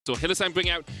So Hillesheim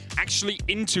bring out actually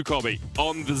into Kobe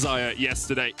on the Xayah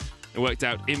yesterday. It worked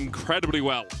out incredibly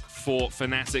well for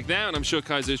Fnatic there, and I'm sure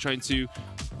Kaiza is trying to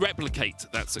replicate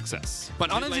that success.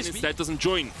 But honestly, instead doesn't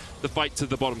join the fight to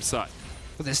the bottom side.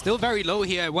 But they're still very low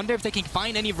here. I wonder if they can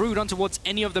find any route on towards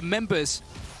any of the members.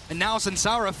 And now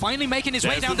Zanzara finally making his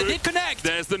way down. They did connect.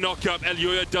 There's the knockup.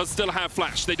 Elyoya does still have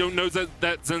Flash. They don't know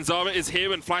that Zanzara is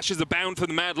here, and Flash is abound for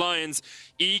the Mad Lions.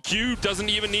 EQ doesn't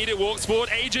even need it, walks forward.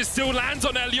 Aegis still lands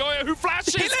on Elyoya, who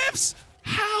flashes. He lives!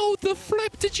 How the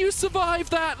flip did you survive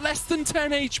that? Less than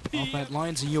 10 HP. Oh, Mad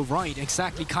Lions, and you're right.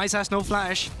 Exactly. Kaiza has no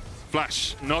Flash.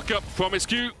 Flash, knockup,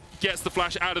 Promiscu gets the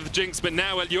Flash out of the Jinx, but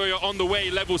now Elyoya on the way.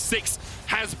 Level 6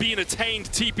 has been attained.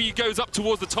 TP goes up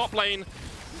towards the top lane.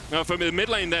 From the mid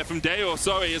lane there from Deo,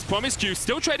 sorry, is Promiscu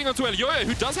still trading onto Elyoya,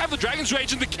 who does have the Dragon's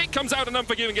Rage, and the kick comes out and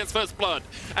Unforgiven gets first blood.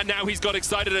 And now he's got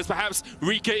excited, as perhaps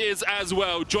Rika is as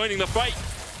well, joining the fight.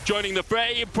 Joining the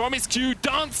fray, Promiscu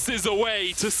dances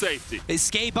away to safety.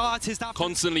 Escape artist up.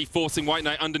 Constantly forcing White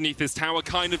Knight underneath his tower,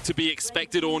 kind of to be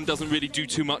expected. Ornn doesn't really do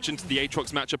too much into the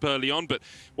Aatrox matchup early on, but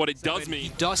what it does mean... He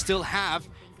does still have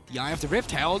the Eye of the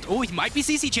Rift held. Oh, he might be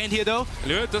CC chained here though.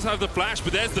 Elyoya does have the Flash,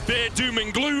 but there's the fear, doom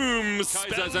and gloom.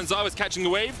 Zanzara's catching the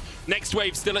wave. Next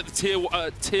wave still at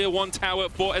the tier 1 tower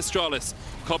for Astralis.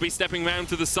 Kobe stepping round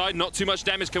to the side, not too much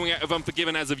damage coming out of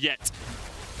Unforgiven as of yet.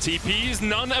 TPs,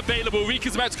 none available.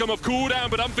 Rika's about to come off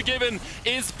cooldown, but Unforgiven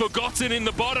is forgotten in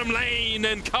the bottom lane,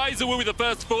 and Kaiza will be the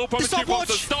first 4. Promiscu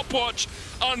wants a stopwatch.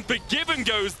 Unforgiven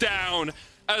goes down.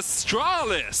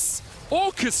 Astralis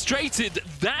orchestrated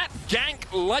that gank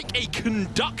like a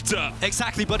conductor.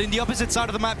 Exactly, but in the opposite side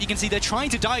of the map, you can see they're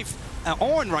trying to dive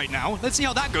Ornn right now. Let's see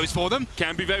how that goes for them.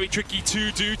 Can be very tricky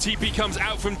to do. TP comes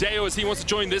out from Deo as he wants to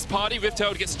join this party.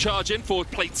 Rifthold gets a charge in,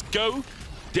 forward plates go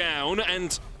down,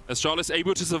 and Astralis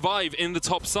able to survive in the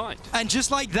top side. And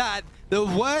just like that, the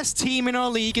worst team in our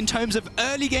league in terms of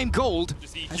early game gold.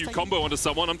 Just EQ combo onto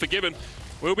someone, Unforgiven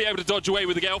will be able to dodge away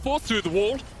with the Gale Force through the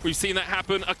wall. We've seen that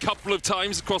happen a couple of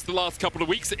times across the last couple of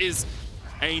weeks. It is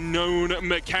a known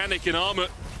mechanic in Armor.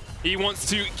 He wants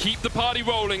to keep the party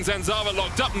rolling. Zanzara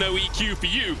locked up, no EQ for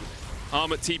you.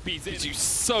 Armor TPs into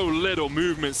so little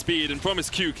movement speed, and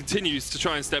Promiscu continues to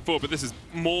try and step forward, but this is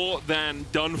more than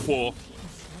done for.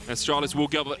 Astralis will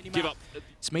give up.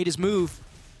 He's made his move.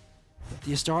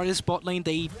 The Astralis bot lane,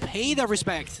 they pay their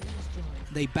respect.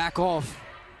 They back off.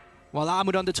 While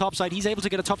Armut on the top side, he's able to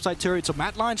get a top side turret. So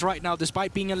Mad Lions right now,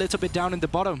 despite being a little bit down in the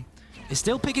bottom, is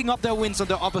still picking up their wins on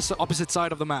the opposite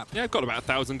side of the map. Yeah, got about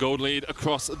 1,000 gold lead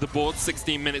across the board.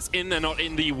 16 minutes in, they're not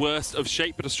in the worst of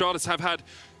shape, but Astralis have had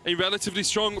a relatively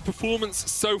strong performance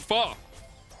so far.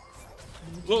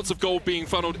 Lots of gold being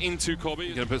funneled into Kobe.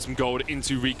 Going to put some gold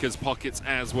into Rika's pockets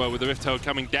as well. With the Rift Herald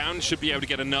coming down, should be able to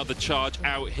get another charge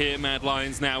out here. Mad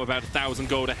Lions now about 1,000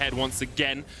 gold ahead once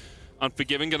again.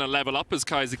 Unforgiven going to level up as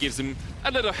Kaiza gives him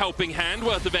a little helping hand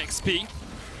worth of XP.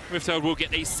 Rifthold will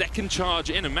get a second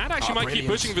charge in, and Mad actually might keep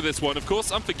pushing for this one. Of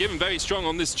course, Unforgiven very strong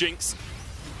on this Jinx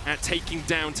at taking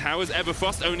down towers.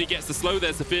 Everfrost only gets the slow.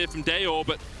 There's the fear from Dayor,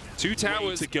 but 2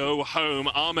 towers to go home.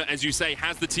 Armor, as you say,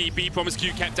 has the TP.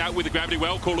 Promiscu kept out with the gravity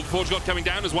well. Call of the Forge God coming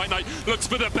down as White Knight looks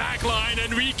for the back line,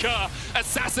 and Rika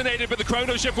assassinated, but the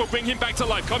Chrono Shift will bring him back to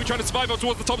life. Kobe trying to survive up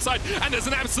towards the top side, and there's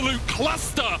an absolute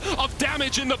cluster of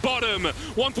damage in the bottom.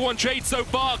 1-for-1 trade so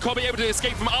far. Kobe able to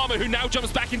escape from Armor, who now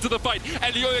jumps back into the fight.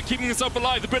 Elyoya keeping himself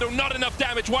alive. The Brittle, not enough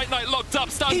damage. White Knight locked up,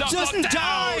 stunned up, locked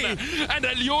down. And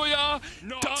Elyoya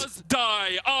does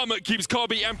die. Armor keeps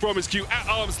Kobe and Promiscu at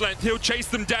arm's length. He'll chase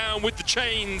them down with the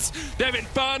chains. They're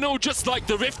infernal, just like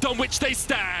the rift on which they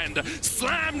stand.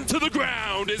 Slammed to the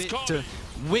ground is Kobe.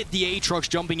 With the Aatrox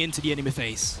jumping into the enemy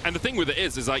face. And the thing with it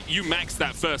is like you max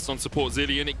that first on support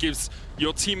Zillion, it gives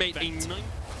your teammate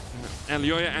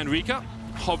Elyoya and Rika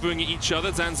hovering at each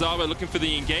other. Zanzara looking for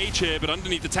the engage here, but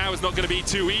underneath the tower is not going to be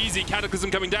too easy.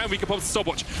 Cataclysm coming down. Rika pops the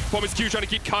stopwatch. Promiscu trying to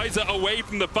keep Kaiza away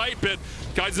from the fight, but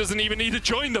Kaiza doesn't even need to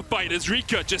join the fight as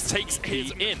Rika just takes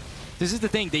his in. This is the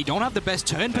thing, they don't have the best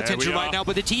turn potential right now,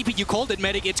 but the TP, you called it,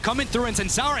 Medic, it's coming through, and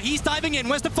Zanzara, he's diving in.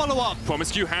 Where's the follow-up?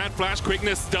 Promiscu had flash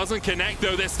quickness, doesn't connect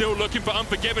though. They're still looking for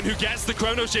Unforgiven, who gets the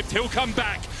Chrono Shift. He'll come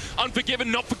back.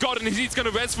 Unforgiven, not forgotten. He's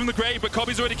going to res from the grave, but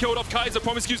Kobe's already killed off Kaiza.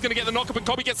 Promiscu's going to get the knockup, and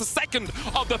Kobe gets a second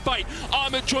of the fight.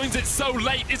 Armor joins it so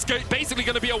late, it's basically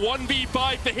going to be a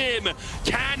 1v5 for him.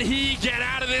 Can he get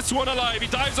out of this one alive? He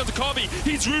dives onto Kobe.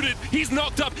 He's rooted. He's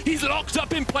knocked up. He's locked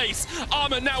up in place.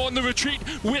 Armor now on the retreat.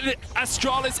 Will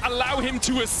Astralis allow him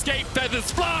to escape?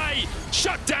 Feathers fly!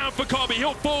 Shut down for Kobe.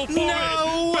 He'll fall for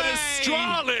it. But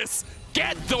Astralis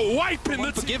get the wipe in the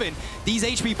Unforgiven. These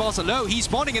HP bars are low. He's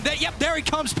spawning, and there, yep, there he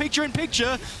comes, picture in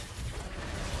picture.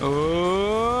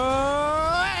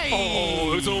 Oh, hey.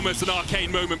 Oh, it was almost an arcane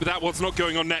moment, but that was not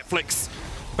going on Netflix.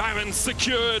 Baron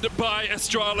secured by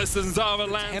Astralis, and Zara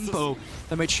lands. Tempo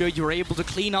that made sure you were able to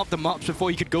clean up the mobs before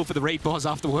you could go for the raid boss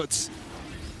afterwards.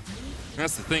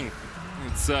 That's the thing.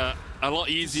 It's a lot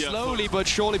easier. Slowly but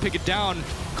surely pick it down.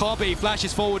 Kobe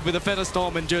flashes forward with a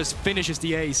Featherstorm and just finishes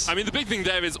the ace. I mean, the big thing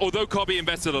there is, although Kobe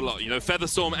invested a lot, you know,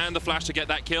 Featherstorm and the Flash to get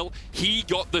that kill, he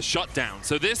got the shutdown.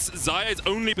 So this Xayah is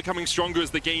only becoming stronger as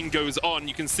the game goes on.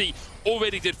 You can see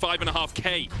already did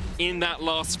 5.5k in that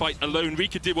last fight alone.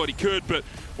 Rika did what he could, but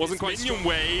wasn't quite minion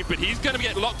wave, but he's going to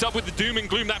get locked up with the Doom and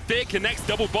Gloom. That fear connects,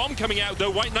 double bomb coming out,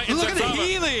 though. White Knight and Look at the Zanzara,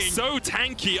 healing! so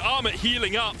tanky, Armor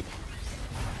healing up.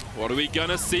 What are we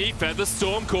gonna see?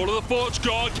 Featherstorm, Call of the Forge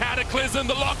God, Cataclysm,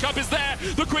 the lockup is there,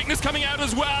 the quickness coming out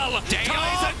as well.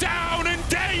 Kaiser down, and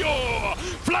Dayor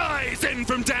flies in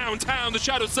from downtown. The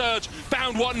Shadow Surge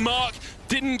found one mark,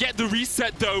 didn't get the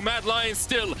reset though. Mad Lion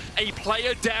still a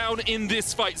player down in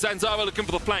this fight. Zanzara looking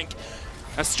for the flank.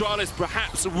 Astralis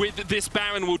perhaps with this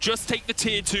Baron will just take the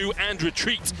tier 2 and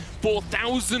retreat.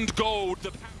 4,000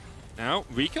 gold. Now,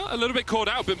 Rika a little bit caught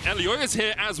out, but Elioya's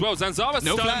here as well. Zanzara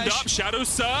no stunned flash. up, Shadow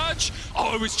Surge.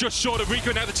 Oh, it was just short of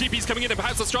Rika. Now the TP's coming in, and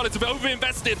perhaps Astralis have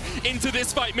over-invested into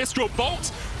this fight. Mistral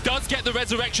Bolt does get the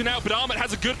resurrection out, but Armut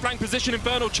has a good flank position.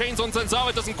 Infernal Chains on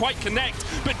Zanzara doesn't quite connect,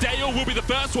 but Dale will be the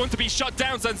first one to be shut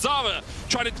down. Zanzara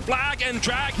trying to flag and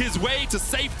drag his way to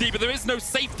safety, but there is no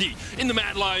safety in the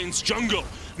Mad Lions jungle.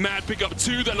 Mad pick up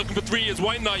 2, they're looking for 3 as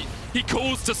White Knight. He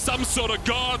calls to some sort of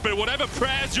god, but whatever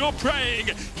prayers you're praying,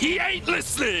 he ain't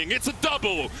listening. It's a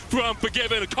double for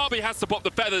Unforgiven. Kobe has to pop the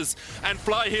feathers and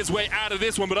fly his way out of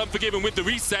this one, but Unforgiven with the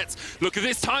resets. Look at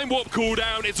this time warp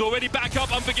cooldown. It's already back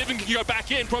up. Unforgiven can go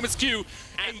back in. Promise Q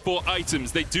and 4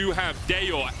 items. They do have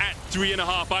Dayor at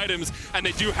 3.5 items, and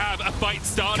they do have a fight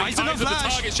starting. Kaiser the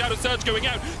target. Shadow Surge going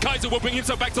out. Kaiser will bring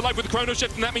himself back to life with the Chrono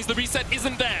Shift, and that means the reset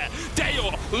isn't there.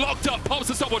 Dayor locked up, pops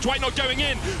the stopwatch. White not going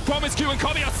in. Promise Q and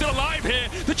Kobe are still alive here.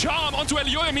 The charm onto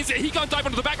Elioya means that he can't dive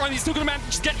onto the backline. He's still going to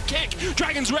manage to get a kick.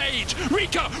 Dragon's Rage.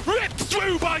 Rika ripped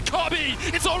through by Kobe.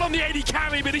 It's all on the 80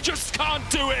 carry, but he just can't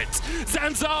do it.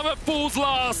 Zanzara falls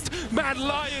last. Mad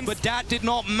Lions. But that did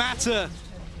not matter,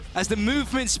 as the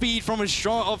movement speed from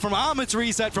Armor to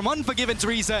reset, from Unforgiven to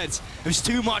reset, it was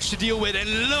too much to deal with, and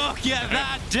look at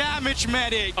that damage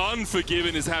medic!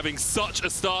 Unforgiven is having such a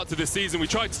start to this season. We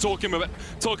tried to talk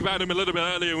about him a little bit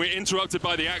earlier, and we were interrupted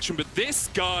by the action, but this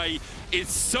guy is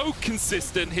so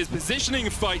consistent. His positioning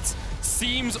in fights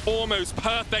seems almost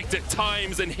perfect at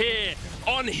times, and here,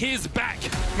 on his back,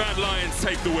 Mad Lions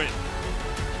take the win.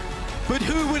 But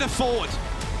who would have thought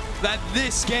that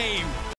this game